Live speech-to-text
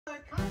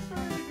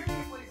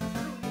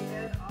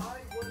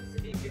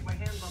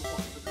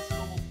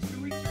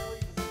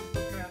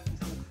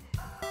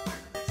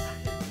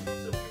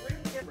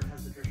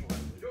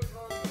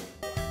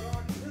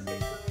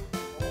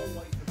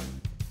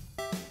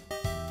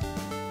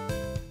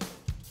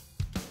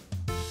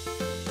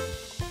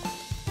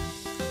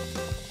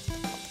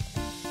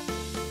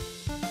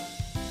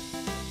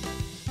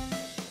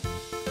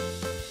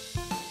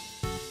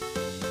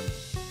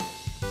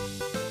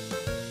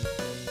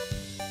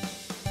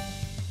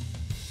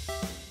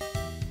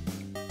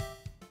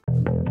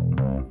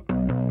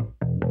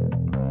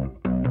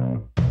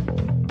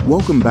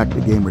Welcome back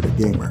to Gamer,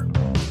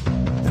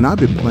 and I've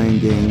been playing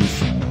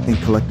games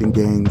and collecting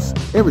games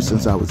ever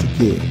since I was a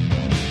kid,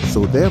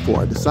 so therefore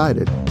I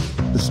decided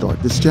to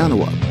start this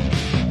channel up.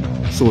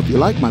 So if you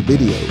like my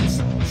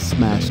videos,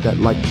 smash that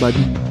like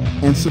button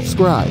and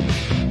subscribe.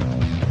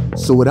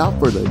 So without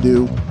further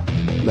ado,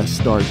 let's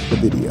start the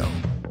video.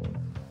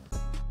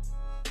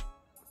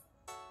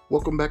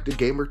 Welcome back to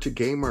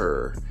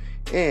Gamer,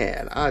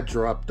 and I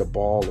dropped the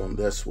ball on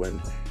this one.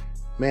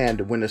 Man,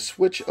 when the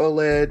Switch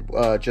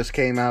OLED just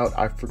came out,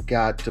 I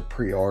forgot to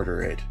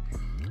pre-order it,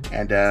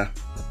 and I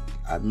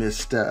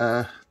missed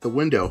the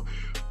window.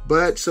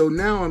 But so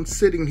now I'm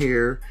sitting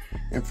here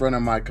in front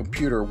of my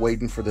computer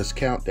waiting for this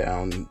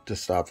countdown to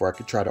stop where I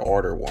could try to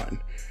order one.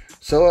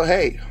 So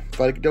hey,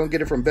 if I don't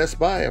get it from Best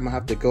Buy, I'm gonna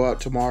have to go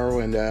out tomorrow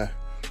and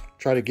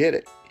try to get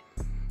it.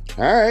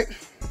 All right,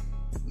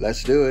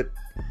 let's do it.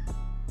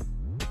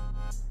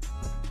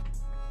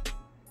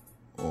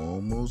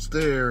 Almost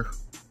there.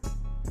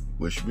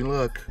 Wish me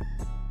luck.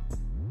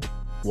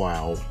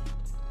 Wow.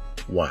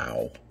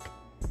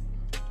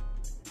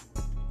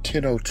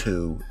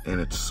 10:02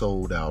 and it's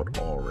sold out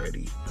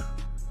already.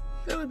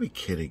 You gotta be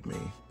kidding me.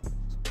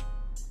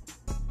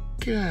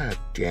 God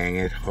dang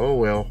it. Oh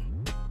well.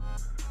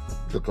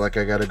 Look like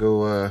I gotta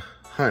go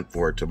hunt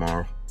for it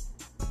tomorrow.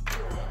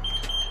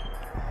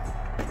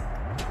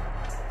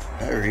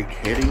 Alright,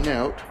 heading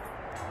out.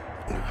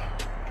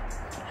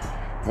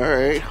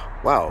 Alright.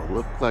 Wow,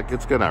 looks like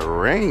it's gonna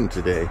rain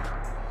today.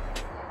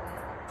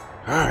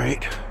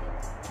 Alright.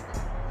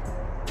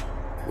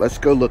 Let's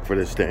go look for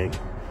this thing.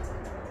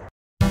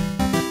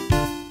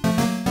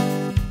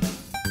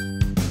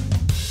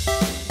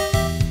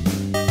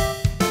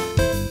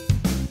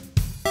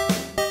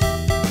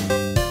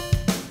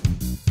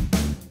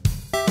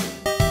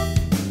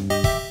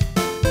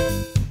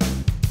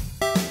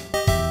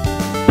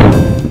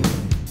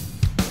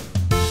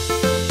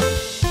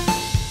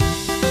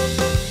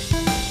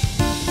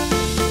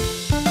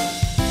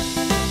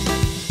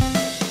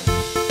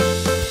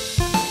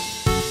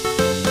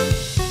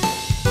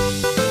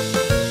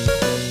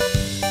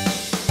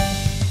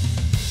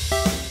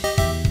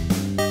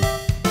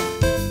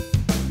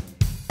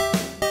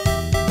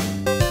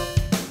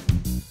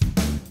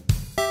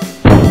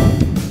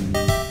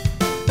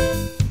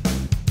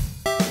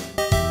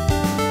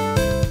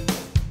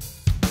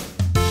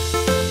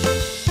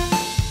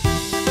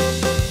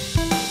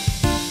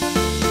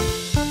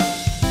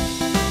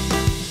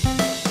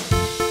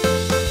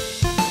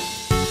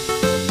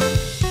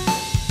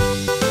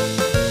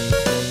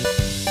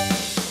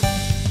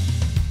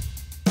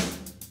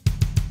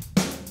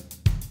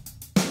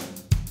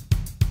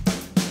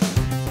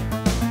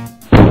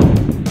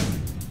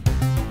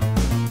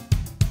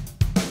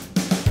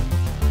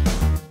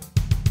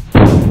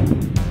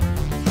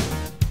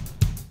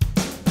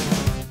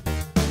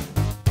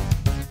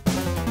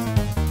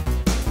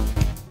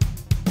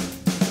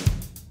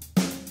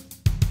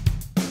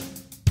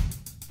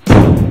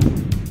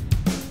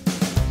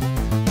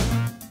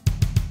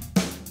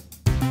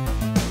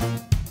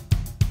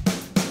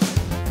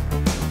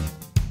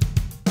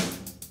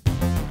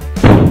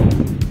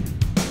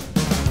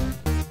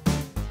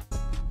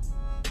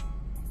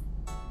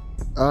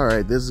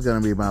 Alright, this is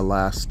going to be my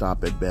last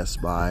stop at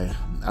Best Buy.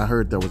 I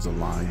heard there was a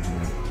line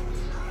here.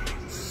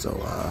 So,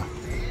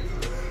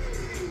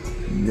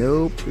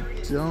 nope,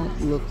 it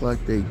don't look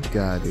like they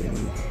got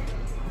any.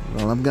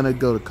 Well, I'm going to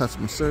go to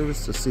customer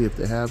service to see if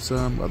they have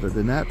some. Other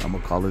than that, I'm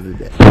going to call it a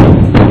day.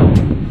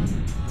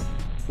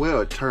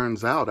 Well, it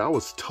turns out I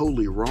was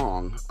totally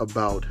wrong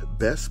about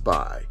Best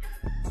Buy.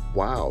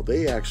 Wow,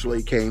 they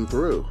actually came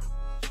through.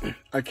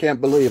 I can't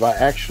believe I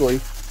actually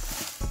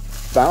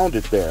found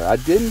it there. I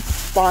didn't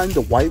find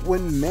the white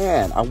one.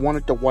 Man, I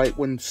wanted the white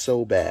one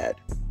so bad.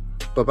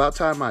 But about the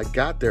time I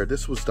got there,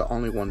 this was the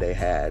only one they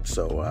had.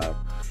 So,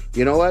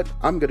 you know what?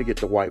 I'm going to get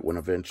the white one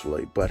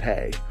eventually. But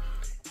hey,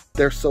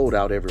 they're sold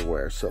out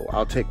everywhere. So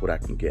I'll take what I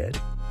can get.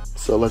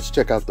 So let's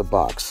check out the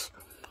box.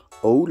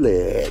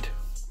 OLED.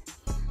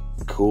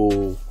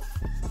 Cool.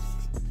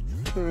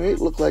 Alright,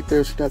 look like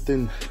there's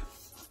nothing.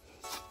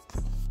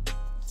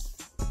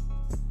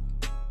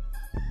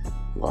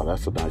 Wow,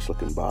 that's a nice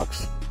looking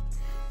box.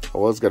 I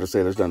was going to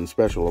say there's nothing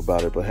special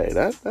about it, but hey,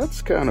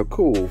 that's kind of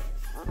cool.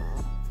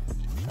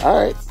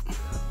 Alright,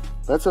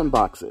 let's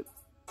unbox it.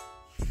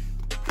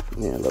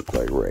 Yeah, look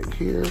like right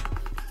here.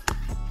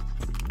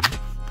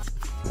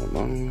 Come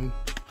on.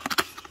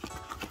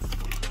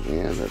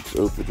 And let's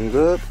open it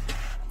up.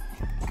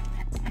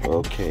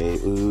 Okay,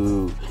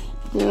 ooh.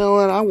 You know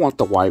what? I want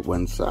the white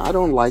ones. I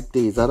don't like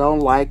these. I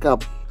don't like them.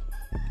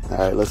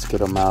 Alright, let's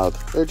get them out.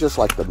 They're just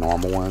like the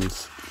normal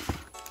ones.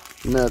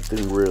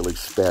 Nothing really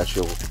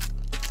special.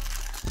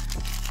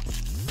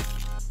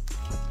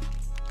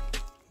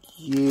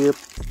 Yep.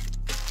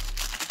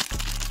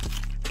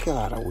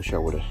 God, I wish I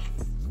would have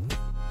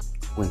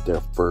went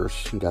there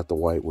first and got the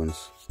white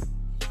ones.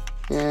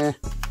 Yeah.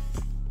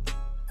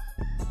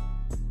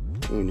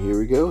 And here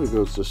we go. Here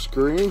goes the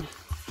screen.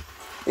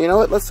 You know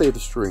what? Let's save the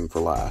string for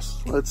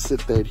last. Let's sit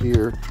that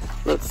here.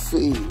 Let's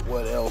see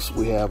what else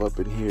we have up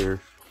in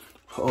here.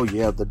 Oh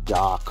yeah, the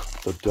dock.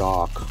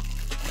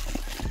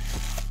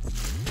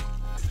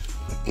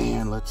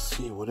 And let's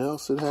see what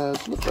else it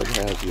has. Looks like it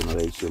has, you know,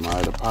 the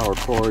HDMI, the power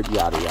cord,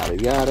 yada yada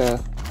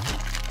yada.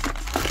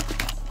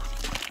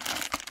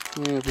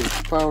 Yeah, here's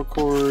the power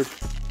cord.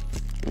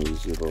 And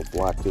these little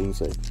black things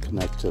that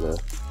connect to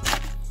the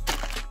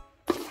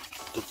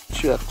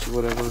chips,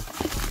 whatever,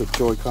 the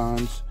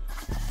Joy-Cons.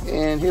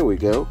 And here we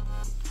go.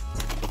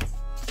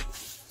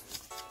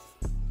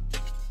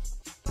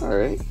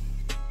 Alright,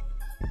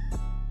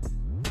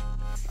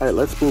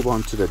 let's move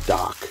on to the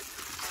dock.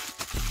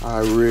 I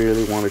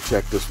really want to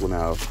check this one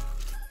out.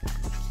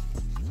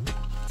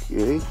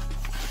 Okay.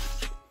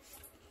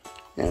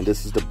 And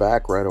this is the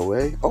back right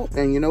away. Oh,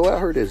 and you know what? I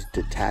heard it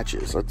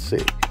detaches. Let's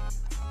see.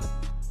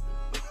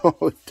 Oh,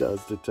 it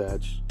does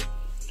detach.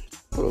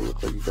 Oh, it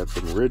looks like you got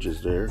some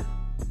ridges there.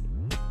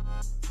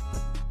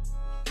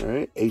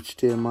 Alright,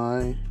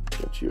 HDMI.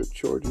 Got your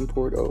charging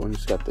port. Oh, and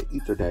it's got the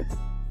Ethernet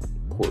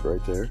port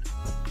right there.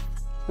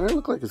 Alright,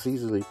 look like it's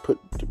easily put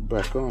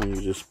back on.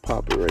 You just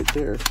pop it right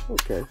there.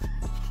 Okay.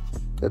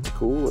 That's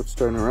cool. Let's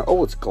turn around.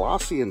 Oh, it's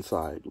glossy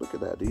inside. Look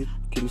at that.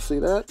 Can you see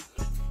that?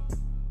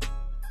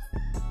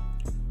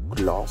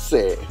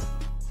 Glossy.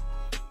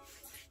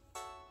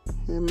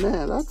 And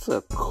man, that's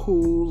a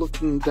cool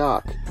looking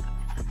dock.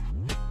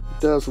 It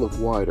does look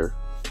wider.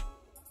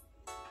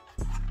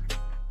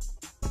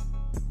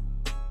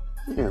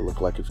 Yeah, it looks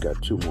like it's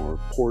got 2 more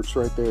ports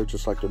right there,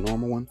 just like the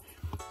normal one.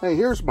 Hey,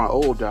 here's my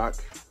old dock.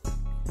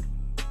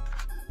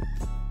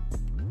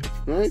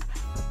 Right?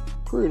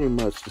 Pretty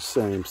much the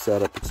same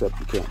setup, except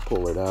you can't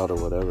pull it out or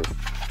whatever.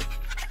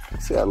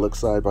 See how it looks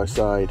side by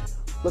side.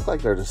 Look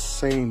like they're the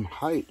same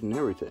height and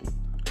everything.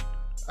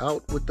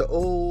 Out with the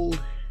old,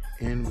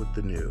 in with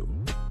the new.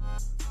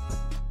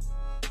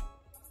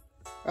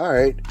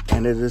 Alright,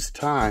 and it is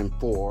time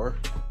for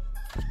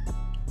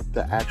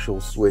the actual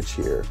switch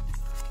here.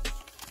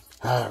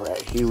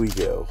 Alright, here we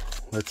go.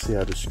 Let's see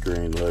how the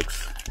screen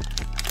looks.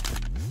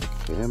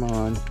 Come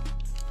on.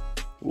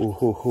 Ooh,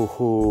 hoo, hoo,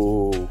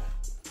 hoo.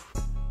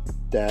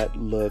 That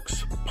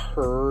looks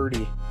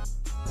pretty.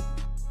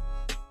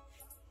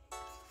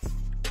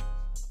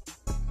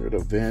 Here are the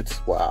vents.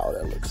 Wow,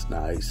 that looks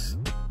nice.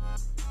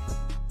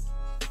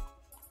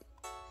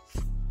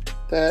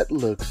 That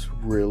looks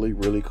really,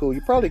 really cool.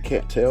 You probably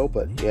can't tell,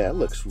 but yeah, it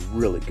looks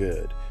really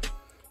good.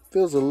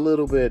 Feels a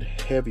little bit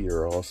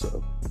heavier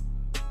also.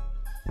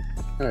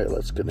 All right,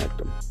 let's connect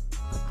them.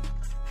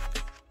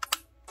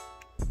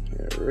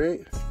 All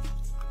right.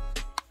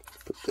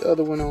 Put the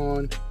other one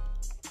on.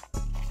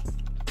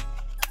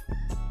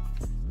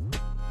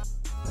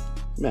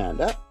 Man,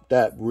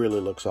 that really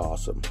looks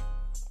awesome.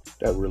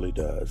 That really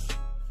does.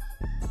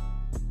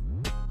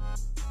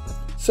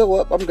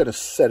 So I'm going to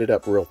set it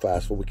up real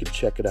fast so we can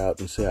check it out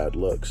and see how it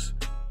looks.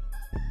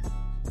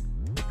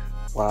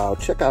 Wow,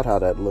 check out how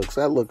that looks.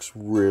 That looks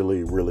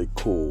really, really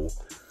cool.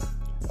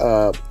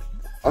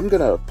 I'm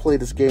going to play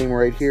this game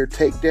right here,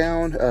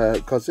 Takedown,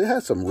 because it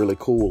has some really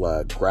cool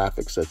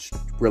graphics that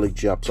really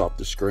jumps off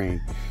the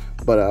screen.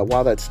 But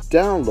while that's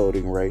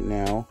downloading right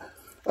now,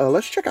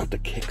 let's check out the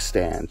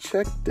kickstand.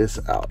 Check this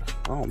out.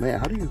 Oh man,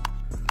 how do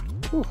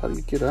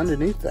you get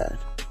underneath that?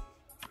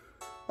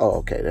 Oh,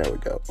 okay, there we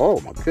go. Oh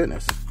my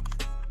goodness.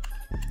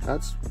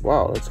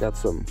 Wow, that's got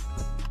some,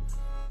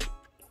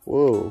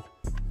 whoa.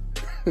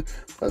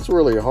 That's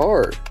really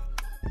hard.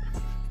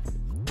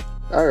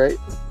 All right,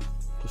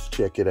 let's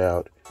check it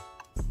out.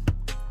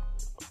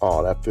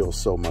 Oh, that feels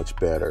so much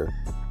better.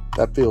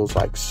 That feels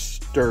like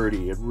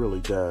sturdy, it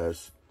really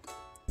does.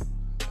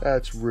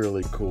 That's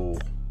really cool.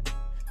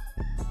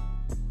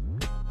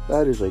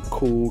 That is a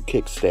cool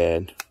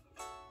kickstand.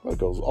 That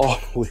goes all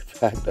the way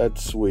back.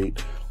 That's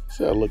sweet.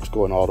 See how it looks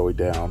going all the way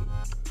down.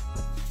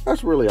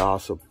 That's really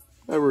awesome.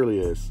 That really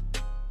is.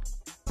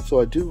 So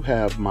I do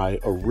have my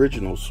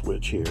original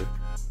switch here,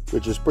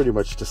 which is pretty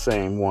much the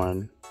same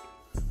one.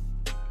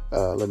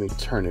 Let me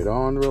turn it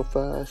on real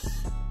fast.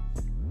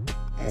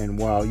 And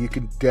wow, you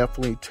can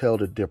definitely tell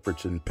the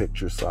difference in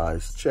picture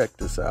size. Check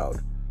this out.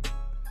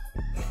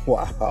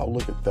 Wow,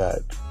 look at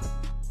that.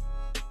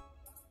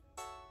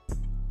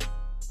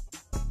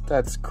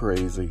 That's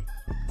crazy.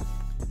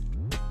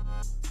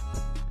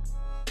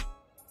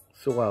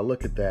 So wow,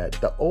 look at that.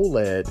 The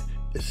OLED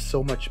is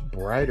so much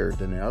brighter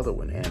than the other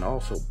one and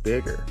also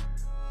bigger.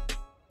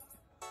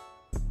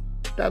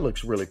 That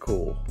looks really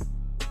cool.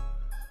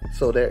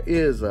 So there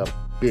is a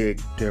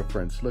big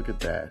difference. Look at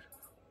that.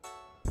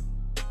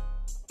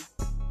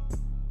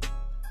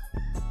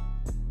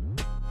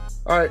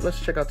 Alright, let's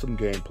check out some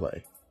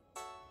gameplay.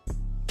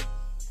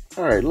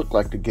 Alright, look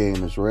like the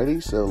game is ready,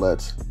 so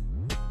let's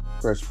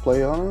press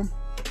play on them.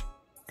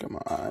 Come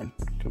on,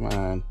 come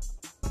on.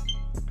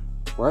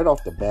 Right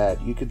off the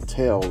bat, you can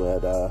tell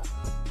that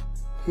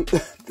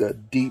the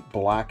deep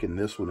black in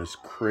this one is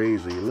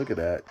crazy. Look at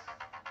that.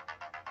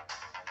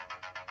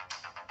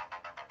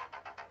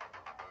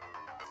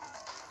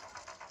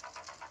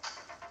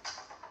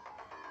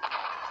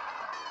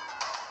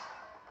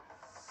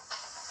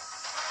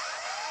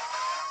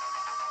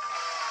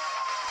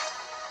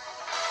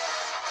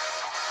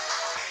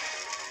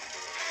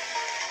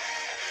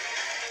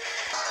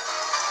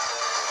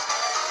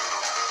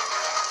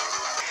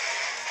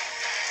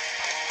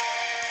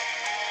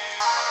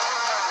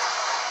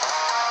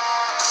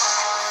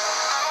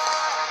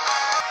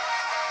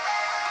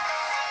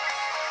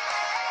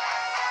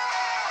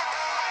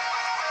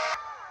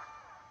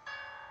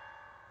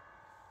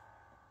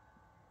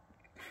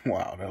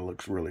 Wow, that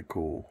looks really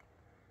cool.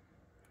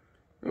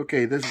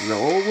 Okay, this is the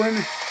old one,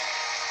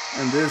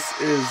 and this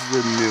is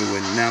the new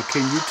one. Now,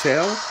 can you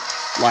tell?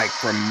 Like,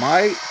 from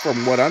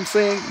what I'm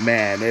seeing,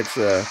 man, it's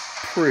a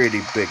pretty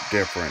big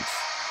difference.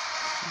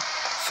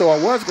 So I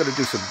was going to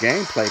do some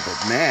gameplay,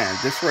 but man,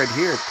 this right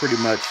here pretty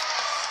much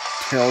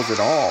tells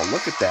it all.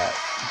 Look at that.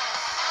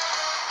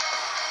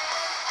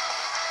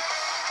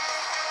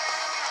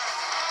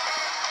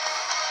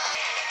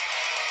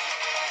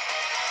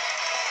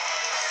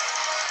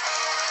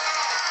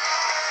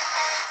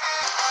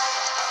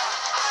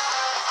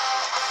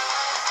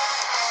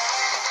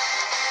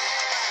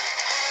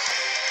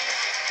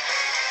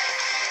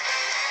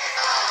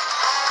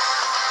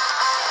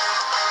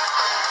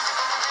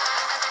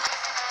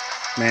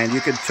 Man,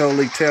 you can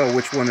totally tell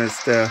which one is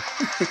the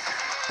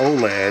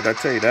Oled, I'll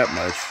tell you that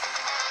much.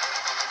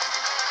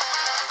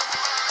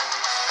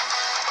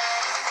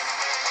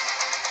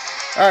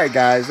 Alright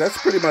guys,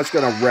 that's pretty much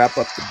going to wrap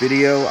up the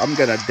video. I'm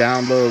going to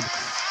download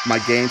my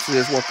games to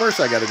this. Well, first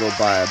I got to go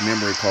buy a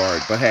memory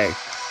card. But hey,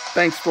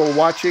 thanks for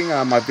watching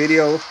my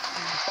video.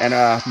 And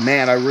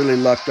man, I really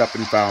lucked up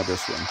and found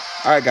this one.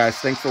 Alright guys,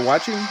 thanks for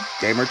watching.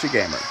 Gamer to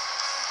Gamer.